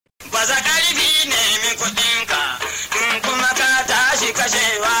baza ƙarfi nemi kuɗinka, in kuma ka tashi kashe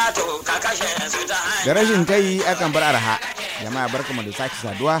wato ka kashe su ta hanya. Da rashin tayi akan bar arha. Jama'a barkamu da sake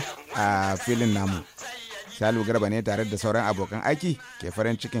saduwa a filin namu. Salihu Garba ne tare da sauran abokan aiki ke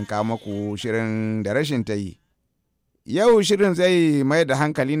farin cikin kawo maku shirin da rashin tayi. Yau shirin zai mai da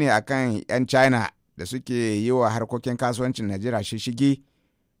hankali ne akan 'yan China da suke yi wa harkokin kasuwancin Najeriya shishigi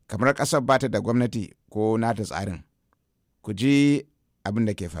kamar ƙasar bata da gwamnati ko nata tsarin. Ku ji abin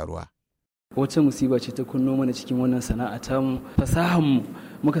da ke faruwa. Wata musiba ce ta kunno mana cikin wannan sana'a tamu. Fasahanmu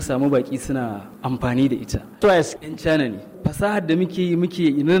muka samu baki suna amfani da ita. Yan China ne. Fasahar da muke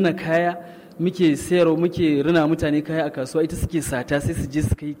rina kaya, muke sayarwa, muke rina mutane kaya a kasuwa, ita suke sata sai su je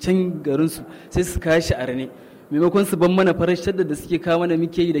su kai can garinsu sai su kawo shi a rane. Maimakon su ban mana farar shaddar da suke kawo mana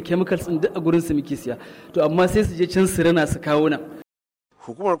muke yi da chemicals din duk a gurin su muke siya. To amma sai su je can su rina su kawo nan.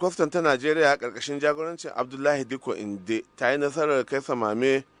 Hukumar kwastam ta Najeriya karkashin jagorancin Abdullahi Diko Inde ta yi nasarar kai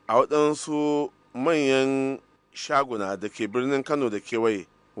samame a waɗansu manyan shaguna da ke birnin Kano da kewaye,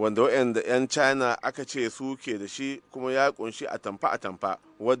 wanda waɗanda 'yan China aka ce su ke da shi, kuma ya kunshi atamfa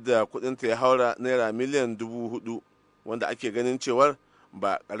wadda kudinta ya haura naira miliyan 4,000, wanda ake ganin cewar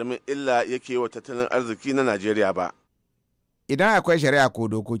ba ƙaramin illa yake wa tattalin arziki na Najeriya ba. Idan akwai shari'a ko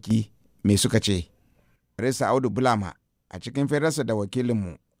dokoki me suka ce? Risa Audu Bulama a cikin firarsa da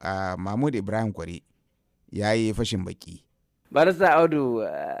wakilinmu a Mahmud Ibrahim Kwari ya yi fashin baki. Barista Audu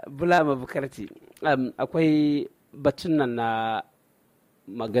Bulama Bukarti, akwai batun nan na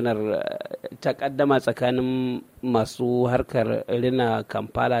maganar takaddama tsakanin masu harkar rina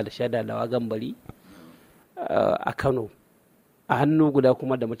Kampala da shada da wagan bari a Kano, a hannu guda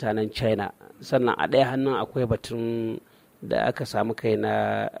kuma da mutanen China, sannan a ɗaya hannun akwai batun da aka samu kai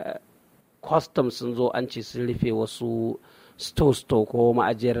na customs sun zo an ce sun rufe wasu store ko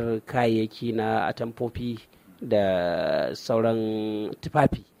ma'ajiyar kayayyaki na atamfofi da sauran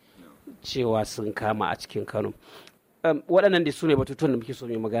tufafi cewa sun kama a cikin Kano. Waɗannan da su ne batutuwan da muke so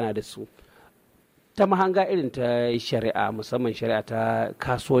mai magana da su. Ta mahanga irin ta shari'a, musamman shari'a ta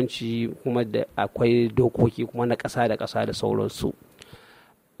kasuwanci, kuma da akwai dokoki kuma na ƙasa da ƙasa da sauransu.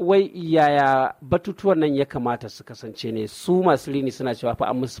 Wai yaya batutuwan nan ya kamata su kasance ne? Su masu rini suna cewa fa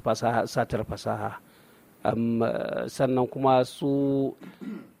an musu satar fasaha. Sannan kuma su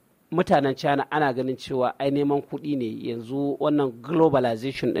mutanen China ana ganin cewa ai neman kuɗi ne yanzu, wannan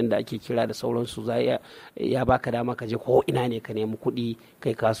globalization ɗin da ake kira da sauransu ya baka dama ka je ko ina ne ka nemi kuɗi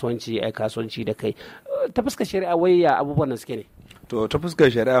kai kasuwanci da kai. Ta fuskar shari'a wai ya abubuwan nan suke ne? To ta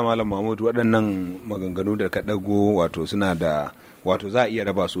fuskar shari'a Malam Mahmud, waɗannan maganganu da ka ɗago wato suna da wato za a iya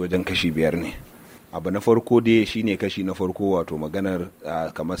raba su wajen kashi 5 ne. Abu na farko dai shine kashi na farko, wato maganar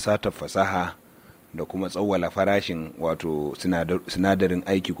kamar satar fasaha da kuma tsawwala farashin wato sinadarin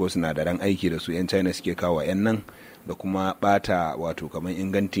aiki ko sinadaran aiki da su 'yan China suke kawo 'yan nan, da kuma bata wato kamar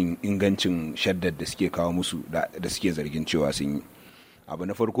ingancin shaddar da suke kawo musu da suke zargin cewa sun yi. Abu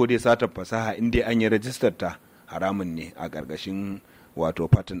na farko dai satar fasaha in dai an yi rajistar ta haramun ne a ƙarƙashin wato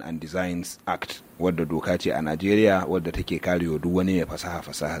Patent and Designs Act, wadda doka ce a Najeriya wadda take karewa duk wani mai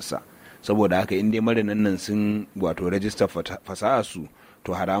fasaharsa. Saboda haka in dai marinan nan sun wato rajistar fasahar su,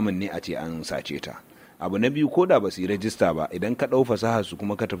 to haramun ne a ce an sace ta. Abu na biyu, ko da ba su yi rajista ba, idan ka ɗau fasahar su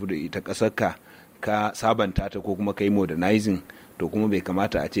kuma ka tafi da ita ƙasarka ka sabanta ta ko kuma ka yi modernizing, to kuma bai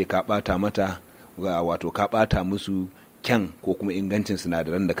kamata a ce ka ɓata mata wato ka ɓata musu kyan ko kuma ingancin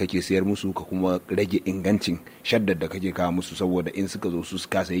sinadaran da kake sayar musu, ka kuma rage ingancin shaddar da kake kawo musu, saboda in suka zo su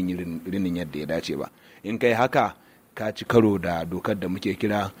kasa yin rinin yadda ya dace ba. In kai haka ka ci karo da dokar da muke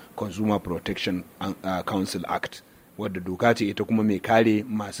kira Consumer Protection Council Act, wadda doka ce ita kuma mai kare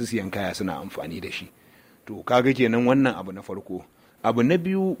masu siyan kaya suna amfani da shi. To kaga kenan wannan abu na farko. Abu na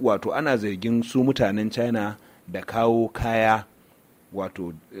biyu, wato ana zargin su mutanen China da kawo kaya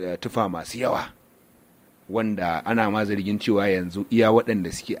wato tufa masu yawa, wanda ana ma zargin cewa yanzu iya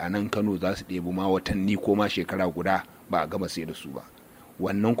waɗanda suke a nan Kano za su ɗebi ma watanni ko ma shekara guda ba a gama sai da su ba.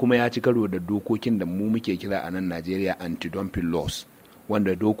 Wannan kuma ya ci karo da dokokin da mu muke kira a nan Najeriya anti-dumping laws,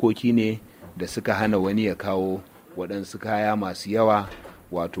 wanda dokoki ne da suka hana wani ya kawo waɗansu kaya masu yawa,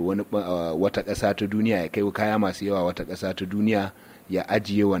 wato wata ƙasa ta duniya ya kai kaya masu yawa wata ƙasa ta duniya, ya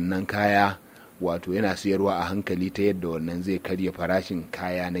ajiye wannan kaya wato yana siyarwa a hankali ta yadda wannan zai karya farashin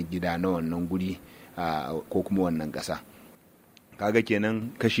kaya na gida na wannan guri ko kuma wannan ƙasa. Kaga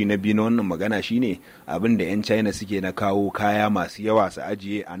kenan kashi na biyu na wannan magana shine abin da 'yan China suke na kawo kaya masu yawa su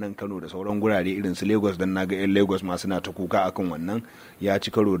ajiye a nan Kano da sauran gurare irin su Lagos, don naga 'yan Lagos ma suna ta kuka akan wannan, ya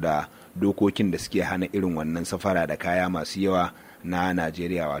ci karo da dokokin da suke hana irin wannan safara da kaya masu yawa na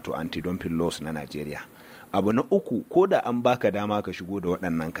Najeriya, wato anti-dumping laws na Najeriya. Abu na uku, ko da an baka dama ka shigo da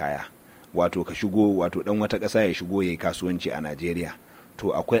waɗannan kaya, wato ka shigo, wato dan wata ƙasa ya shigo ya yi kasuwanci a Najeriya,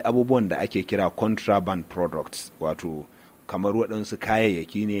 to akwai abubuwan da ake kira contraband products, wato kamar waɗansu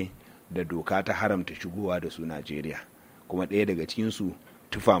kayayyaki ne da doka ta haramta shigowa da su Najeriya, kuma ɗaya daga cikinsu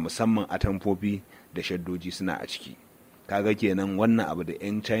tufa, musamman atamfofi da shaddoji suna a ciki. Kaga kenan wannan abu da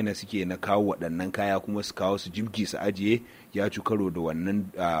 'yan China suke na kawo waɗannan kaya kuma su kawo su jibgi su ajiye ya ci karo da wannan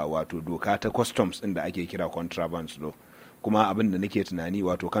wato doka ta customs ɗin da ake kira contraband law. Kuma abin da nake tunani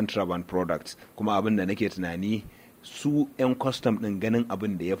wato contraband products, kuma abin da nake tunani su 'yan custom ɗin ganin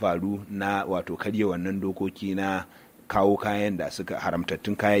abin da ya faru na wato karya wannan dokoki na kawo kayan da suka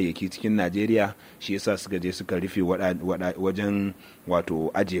haramtattun kayayyaki cikin Najeriya, shi yasa suka je suka rufe wajen wato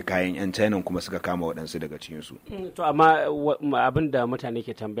ajiye kayan 'yan China kuma suka kama waɗansu daga cikinsu. To amma abin da mutane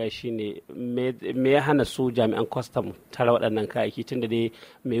ke tambaya shine me ya hana su jami'an custom tara waɗannan kayayyaki, tunda dai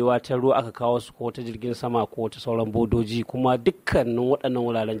mai yiwa ta ruwa aka kawo su ko ta jirgin sama ko ta sauran bodoji, kuma dukkanin waɗannan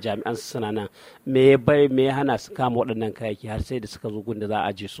wuraren jami'an suna nan, me ya hana su kama waɗannan kayayyaki har sai da suka zo gun da za a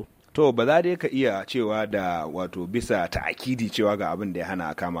aje su? To ba za dai ka iya cewa da wato bisa ta'akidi cewa ga abin da ya hana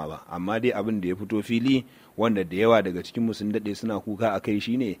a kama ba, amma dai abin da ya fito fili wanda da yawa daga cikin sun daɗe suna kuka a kai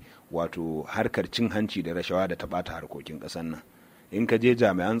shine wato harkar cin hanci da rashawa da ta ɓata harkokin ƙasar nan. In ka je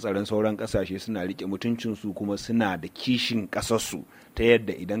jami'an tsaron sauran ƙasashe suna riƙe mutuncinsu kuma suna da kishin ƙasarsu ta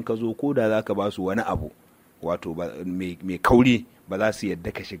yadda idan ka zo ko da za ka ba su wani abu wato mai kauri ba za su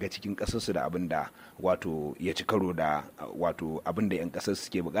yadda ka shiga cikin ƙasarsu da abin da wato ya ci karo da wato abin da 'yan ƙasar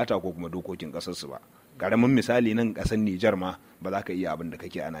suke bukata ko kuma dokokin ƙasarsu ba. Karamin misali nan ƙasar Nijar ma ba za ka iya abin da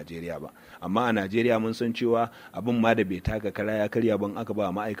kake a Najeriya ba, amma a Najeriya mun san cewa abin ma da bai taka kara ya karya ban aka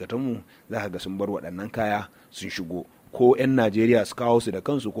ba ma'aikatanmu za ka ga sun bar waɗannan kaya sun shigo, ko 'yan Najeriya su kawo su da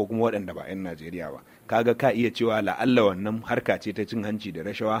kansu ko kuma waɗanda ba 'yan Najeriya ba. Kaga ka iya cewa la'alla wannan harka ce ta cin hanci da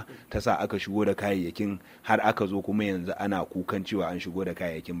rashawa ta sa aka shigo da kayayyakin har aka zo kuma yanzu ana kukan cewa an shigo da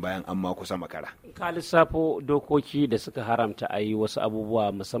kayayyakin bayan an ma kusa makara. Ka lissafo dokoki da suka haramta a yi wasu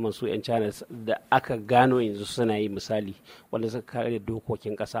abubuwa musamman su 'yan China da aka gano yanzu suna yi, misali wanda suka kare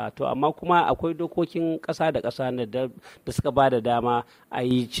dokokin ƙasa, to amma kuma akwai dokokin ƙasa da ƙasa da suka ba da dama a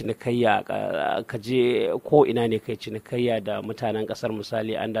yi cinikayya, ka je ko ina ne kai cinikayya da mutanen ƙasar,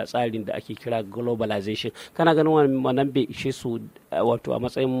 misali an da tsarin da ake kira globalization. Kana ganin wannan bai ishe su wato a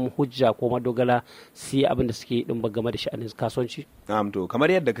matsayin hujja ko madogara su yi abin da suke yi din ba game da sha'anin kasuwanci? To kamar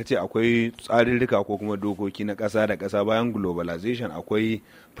yadda ka ce akwai tsarirrika ko kuma dokoki na ƙasa da ƙasa, bayan globalization akwai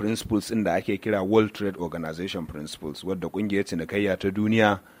principles ɗin da ake kira World Trade Organization principles, wadda ƙungiyar cinikayya ta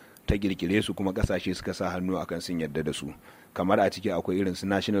duniya ta kirkire su kuma ƙasashe suka sa hannu akan sun yarda da su. Kamar a ciki akwai irin su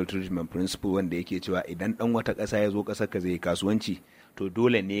National Treatment Principle, wanda yake cewa idan ɗan wata ƙasa ya zo ƙasar ka zai kasuwanci, to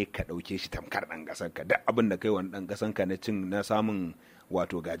dole ne ka ɗauke shi tamkar ɗan ƙasar ka. Duk abin da kai wani ɗan ƙasar ka na samun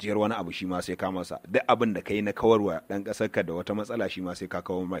wato gajiyar wani abu shi ma sai ka masa, duk abin da kai na kawarwa ɗan ƙasar ka da wata matsala shi ma sai ka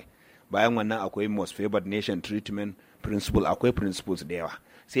kawar mai. Bayan wannan akwai Most Favored Nation Treatment Principle, akwai principles da yawa.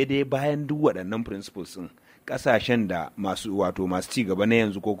 Sai dai bayan duk waɗannan principles ɗin, kasashen da masu ci gaba na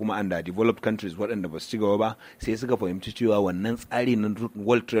yanzu ko kuma underdeveloped countries waɗanda ba su ci gaba ba sai suka fahimci cewa wannan tsari na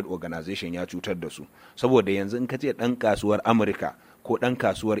World Trade Organization ya cutar da su, saboda yanzu in ka ce ɗan kasuwar Amurka ko ɗan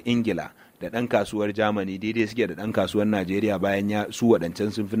kasuwar Ingila da ɗan kasuwar Germany daidai suke da ɗan kasuwar Najeriya, bayan su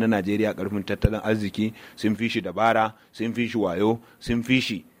waɗancan sun fi na Najeriya ƙarfin tattalin arziki, sun fi shi dabara, sun fi shi wayo, sun fi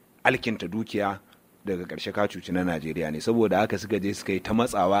shi alkinta dukiya, daga ƙarshe ka cuci na Najeriya ne. Saboda haka suka je suka yi ta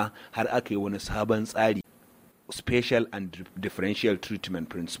matsawa har aka yi wani sabon tsari, Special and Differential Treatment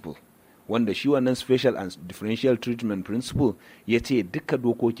Principle, wanda shi wannan Special and Differential Treatment Principle ya ce duka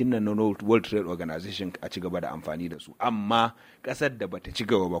dokokin nan na World Trade Organization a ci gaba da amfani da su, amma ƙasar da bata ci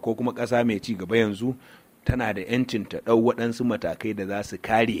gaba ba ko kuma ƙasa mai ci gaba yanzu tana da 'yancin ta ɗau waɗansu matakai da za su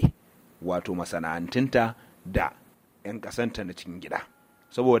kare wato masana'antunta da 'yan ƙasanta na cikin gida.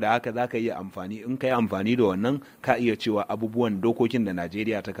 Saboda haka za ka iya amfani, in ka yi amfani da wannan ka iya cewa abubuwan dokokin da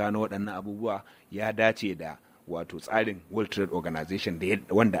Najeriya ta kawo waɗannan abubuwa ya dace da wato tsarin World Trade Organization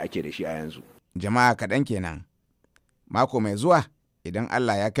wanda ake da shi a yanzu. Jama'a kaɗan kenan. Mako mai zuwa idan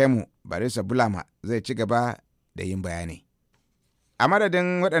Allah ya kai mu, Barista Bulama zai ci gaba da yin bayani. A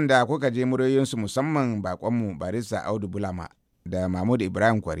madadin waɗanda kuka je muryoyinsu, musamman baƙonmu Barista Audu Bulama da Mahmud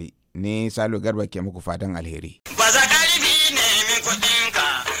Ibrahim Kwari, ne Salihu Garba ke muku fatan alheri. Baza ƙarfi nemi kuɗinka,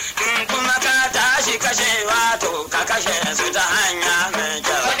 in kuma ka tashi kashe wato ka kashe su ta hanya mai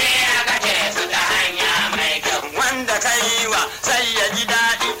kyau.